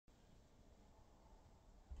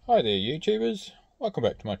Hi there YouTubers, welcome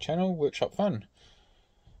back to my channel, Workshop Fun.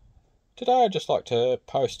 Today I'd just like to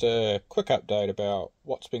post a quick update about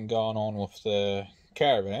what's been going on with the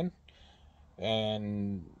caravan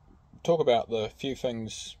and talk about the few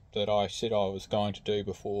things that I said I was going to do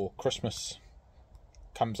before Christmas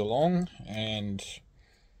comes along and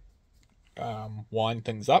wind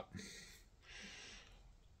things up.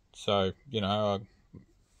 So,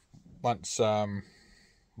 once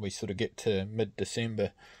we sort of get to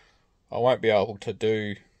mid-December, I won't be able to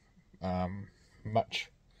do much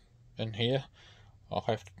in here. I'll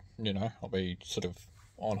have to, I'll be sort of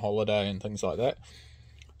on holiday and things like that.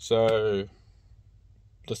 So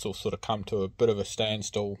this will sort of come to a bit of a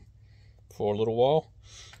standstill for a little while.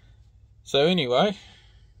 So anyway,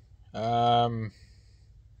 well,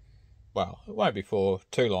 it won't be for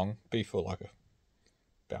too long. It'll be for like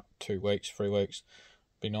about 2 weeks, 3 weeks.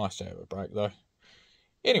 Be nice to have a break though.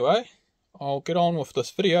 Anyway, I'll get on with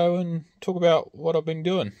this video and talk about what I've been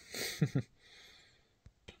doing.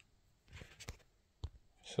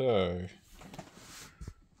 So,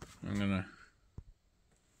 I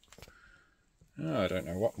don't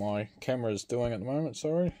know what my camera is doing at the moment,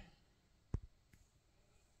 sorry.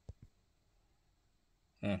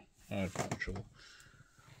 I'm not sure.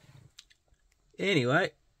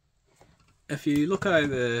 Anyway, if you look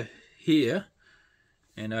over here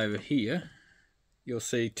and over here, you'll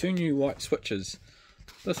see 2 new white switches.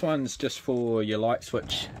 This one's just for your light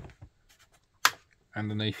switch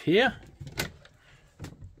underneath here,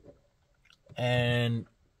 and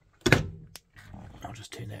I'll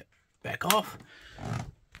just turn that back off.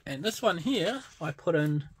 And this one here I put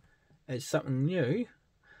in as something new.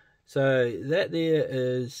 So that there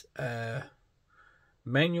is a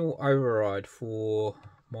manual override for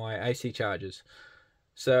my AC chargers.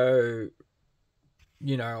 So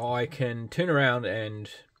I can turn around and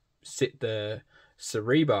set the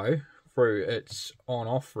Cerebo through its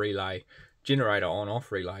on-off relay, generator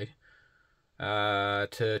on-off relay,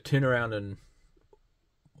 to turn around and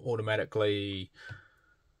automatically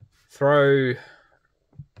throw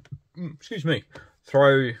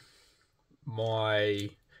my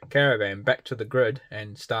caravan back to the grid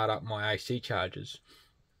and start up my AC chargers,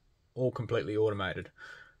 all completely automated.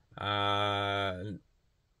 That's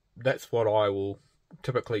what I will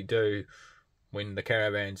typically do when the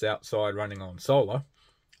caravan's outside running on solar.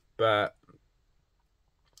 But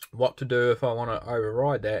what to do if I want to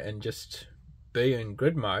override that and just be in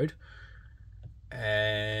grid mode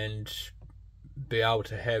and be able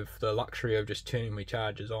to have the luxury of just turning my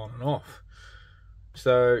chargers on and off.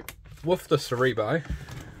 So with the Cerebo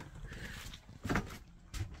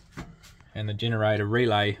and the generator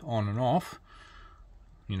relay on and off,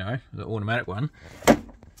 the automatic one,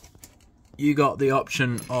 you got the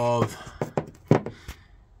option of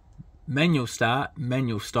manual start,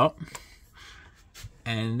 manual stop,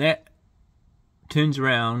 and that turns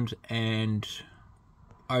around and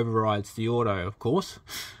overrides the auto, of course.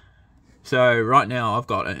 So right now I've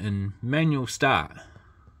got it in manual start,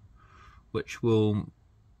 which will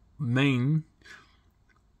mean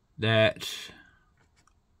that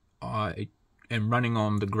I am running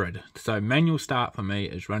on the grid. So manual start for me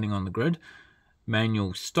is running on the grid.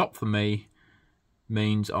 Manual stop for me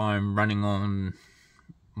means I'm running on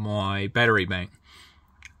my battery bank.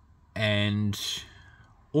 And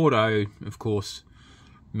auto, of course,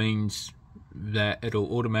 means that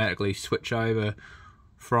it'll automatically switch over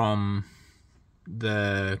from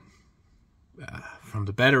the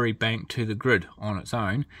battery bank to the grid on its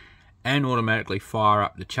own and automatically fire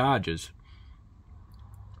up the chargers.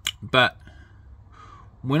 But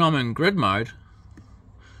when I'm in grid mode,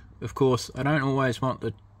 of course, I don't always want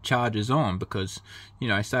the chargers on, because,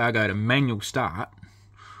 say I go to manual start,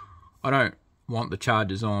 I don't want the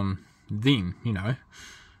chargers on then,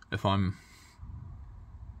 if I'm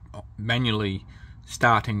manually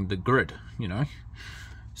starting the grid,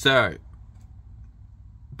 So,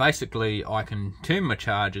 basically, I can turn my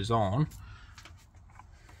chargers on.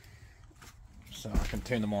 So I can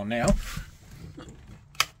turn them on now.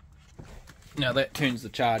 Now that turns the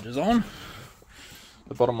chargers on.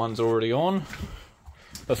 The bottom one's already on.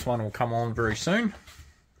 This one will come on very soon.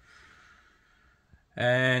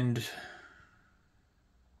 And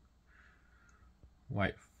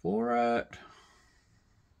wait for it.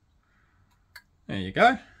 There you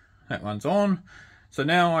go. That one's on. So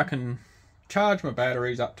now I can charge my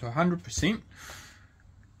batteries up to 100%.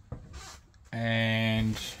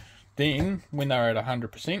 And then when they're at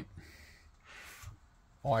 100%,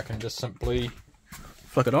 I can just simply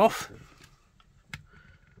flick it off.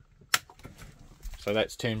 So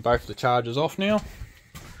that's turned both the chargers off now.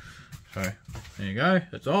 So there you go,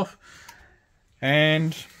 it's off.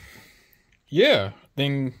 And yeah,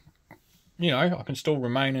 then, you know, I can still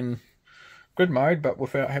remain in grid mode, but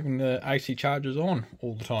without having the AC chargers on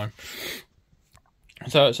all the time.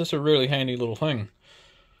 So it's just a really handy little thing.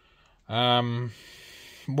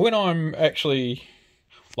 When I'm actually,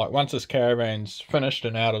 like, once this caravan's finished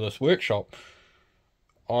and out of this workshop,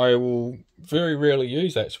 I will very rarely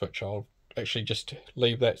use that switch. I'll actually just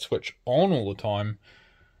leave that switch on all the time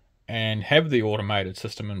and have the automated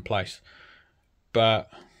system in place. But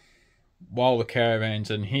while the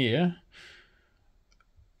caravan's in here,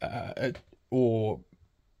 or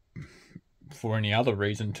for any other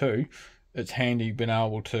reason too, it's handy being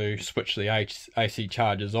able to switch the AC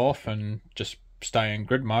chargers off and just stay in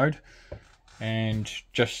grid mode and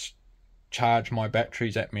just charge my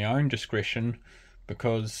batteries at my own discretion,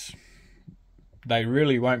 because they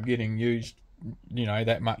really won't be getting used, you know,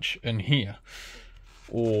 that much in here.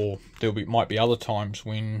 Or might be other times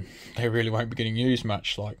when they really won't be getting used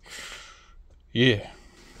much, like, yeah.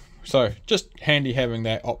 So just handy having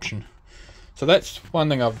that option. So that's one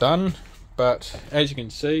thing I've done. But as you can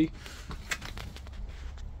see,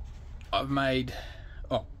 I've made,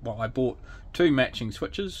 I bought 2 matching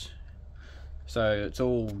switches, so it's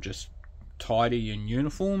all just tidy and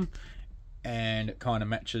uniform, and it kind of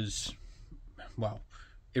matches, well,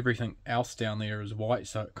 everything else down there is white,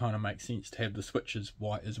 so it kind of makes sense to have the switches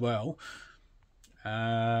white as well.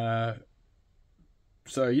 So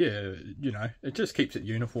yeah, you know, it just keeps it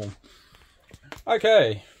uniform.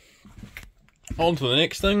 Okay, on to the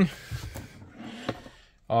next thing.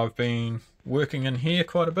 I've been working in here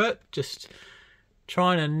quite a bit, just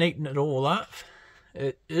trying to neaten it all up.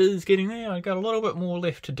 It is getting there. I've got a little bit more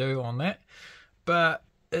left to do on that, but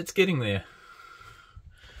it's getting there.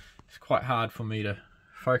 It's quite hard for me to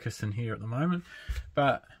focus in here at the moment,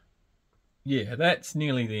 but yeah, that's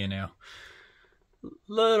nearly there now. A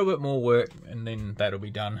little bit more work and then that'll be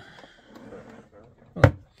done.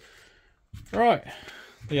 Right,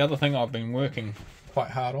 the other thing I've been working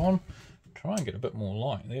quite hard on, try and get a bit more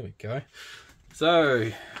light, there we go.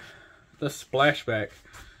 So this splashback,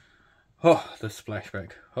 oh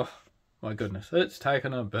my goodness, it's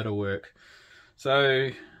taken a bit of work.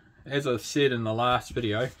 So as I've said in the last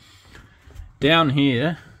video, down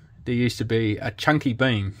here there used to be a chunky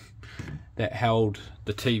beam that held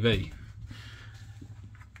the TV.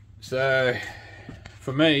 So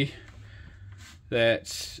for me,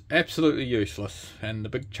 that's absolutely useless, and the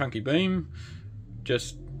big chunky beam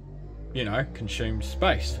just, you know, consumes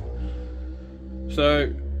space.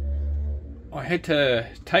 So I had to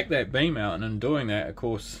take that beam out, and in doing that, of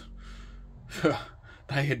course,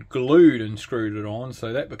 they had glued and screwed it on,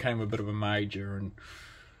 so that became a bit of a major, and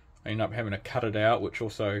I ended up having to cut it out, which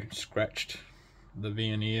also scratched the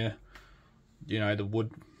veneer, you know, the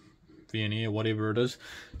wood veneer, whatever it is.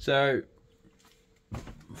 So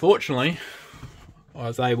fortunately, I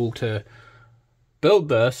was able to build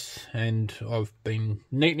this, and I've been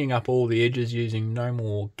neatening up all the edges using no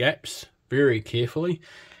more gaps very carefully.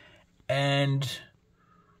 And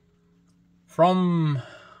from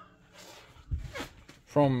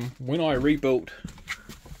when I rebuilt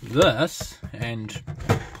this and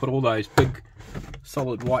put all those big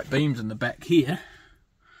solid white beams in the back here,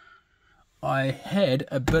 I had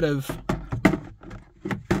a bit of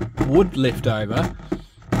wood left over.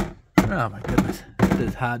 Oh my goodness, it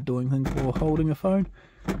is hard doing things while holding a phone.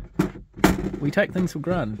 We take things for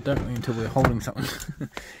granted, don't we, until we're holding something.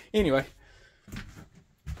 Anyway,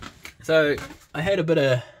 so I had a bit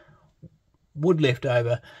of wood left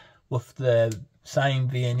over with the same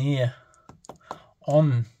veneer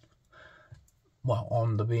on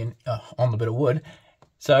the bit of wood.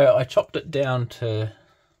 So I chopped it down to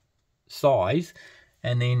size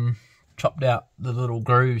and then chopped out the little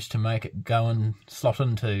grooves to make it go and slot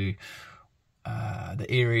into the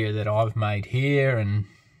area that I've made here, and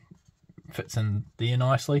fits in there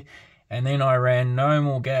nicely. And then I ran no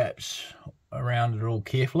more gaps around it all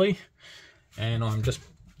carefully, and I'm just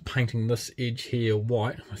painting this edge here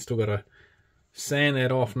white. I still got to sand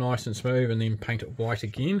that off nice and smooth and then paint it white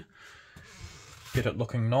again, get it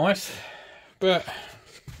looking nice. But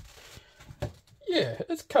yeah,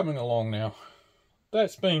 it's coming along now.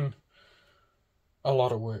 That's been a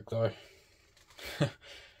lot of work though.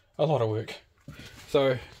 A lot of work.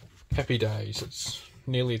 So happy days, it's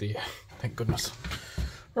nearly there, thank goodness.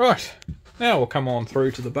 Right, now we'll come on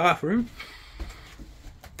through to the bathroom.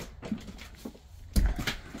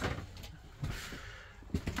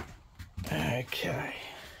 Okay.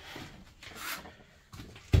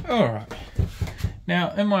 Alright.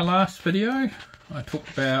 Now, in my last video, I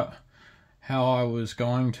talked about how I was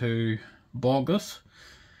going to bog this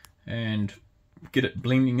and get it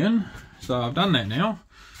blending in. So I've done that now.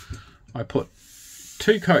 I put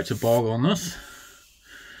 2 coats of bog on this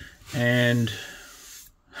and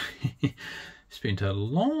spent a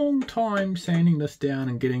long time sanding this down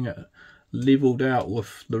and getting it leveled out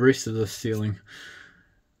with the rest of the ceiling.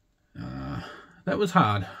 That was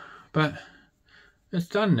hard, but it's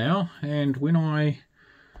done now, and when I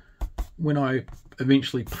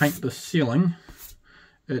eventually paint the ceiling,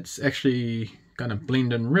 it's actually going to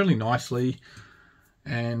blend in really nicely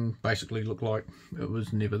and basically look like it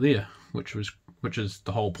was never there, which is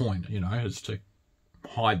the whole point, you know, is to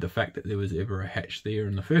hide the fact that there was ever a hatch there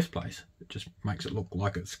in the first place. It just makes it look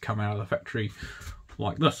like it's come out of the factory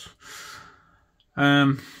like this.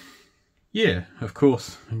 Yeah, of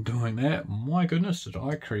course, in doing that, my goodness, did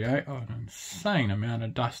I create an insane amount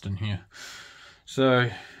of dust in here. So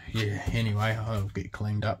yeah, anyway, I'll get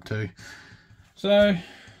cleaned up too. So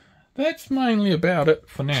that's mainly about it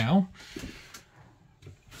for now.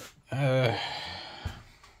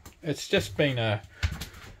 It's just been a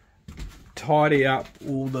tidy up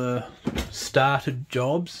all the started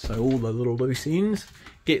jobs, so all the little loose ends,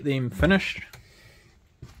 get them finished.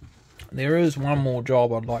 There is one more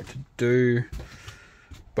job I'd like to do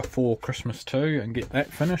before Christmas too, and get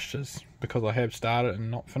that finished, is because I have started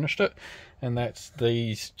and not finished it, and that's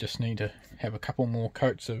these just need to have a couple more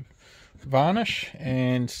coats of varnish,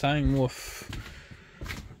 and same with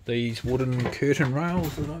these wooden curtain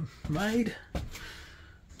rails that I've made.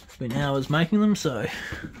 It's been hours making them, so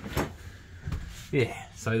yeah.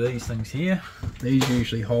 So these things here, these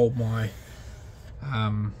usually hold my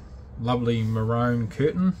lovely maroon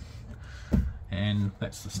curtain, and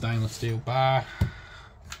that's the stainless steel bar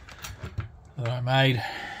that I made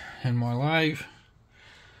in my lathe.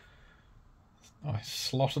 I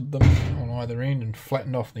slotted them on either end and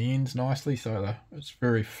flattened off the ends nicely so that it's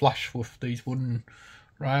very flush with these wooden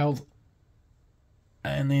rails,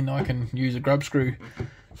 and then I can use a grub screw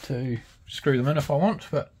to screw them in if I want.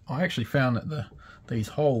 But I actually found that these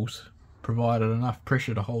holes provided enough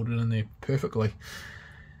pressure to hold it in there perfectly.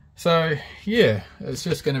 So yeah, it's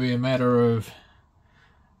just going to be a matter of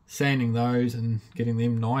sanding those and getting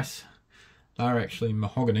them nice. They're actually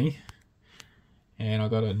mahogany, and I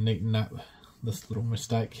got to neaten up this little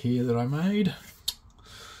mistake here that I made.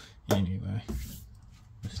 Anyway,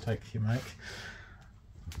 mistakes you make.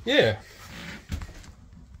 Yeah.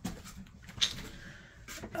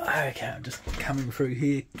 Okay, I'm just coming through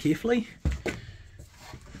here carefully.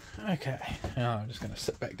 Okay, now I'm just going to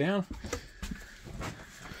sit back down.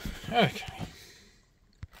 Okay.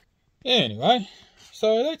 Anyway,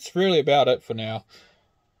 so that's really about it for now.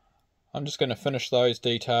 I'm just going to finish those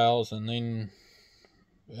details, and then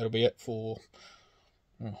it'll be it for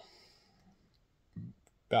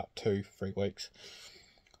about 2-3 weeks.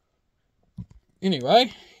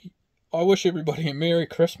 Anyway, I wish everybody a Merry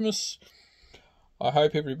Christmas. I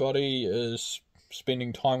hope everybody is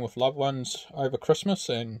spending time with loved ones over Christmas,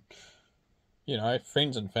 and, you know,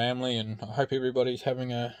 friends and family, and I hope everybody's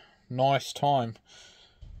having a nice time.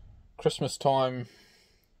 Christmas time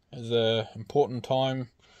is an important time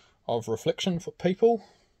of reflection for people.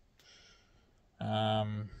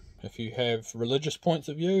 If you have religious points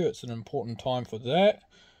of view, it's an important time for that,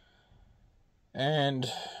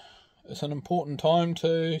 and it's an important time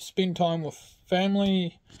to spend time with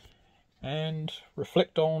family and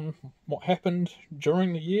reflect on what happened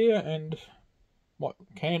during the year and what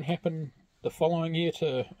can happen the following year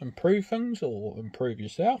to improve things or improve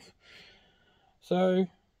yourself. So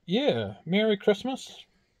yeah, Merry Christmas,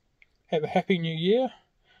 have a happy new year,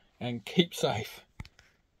 and keep safe.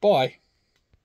 Bye.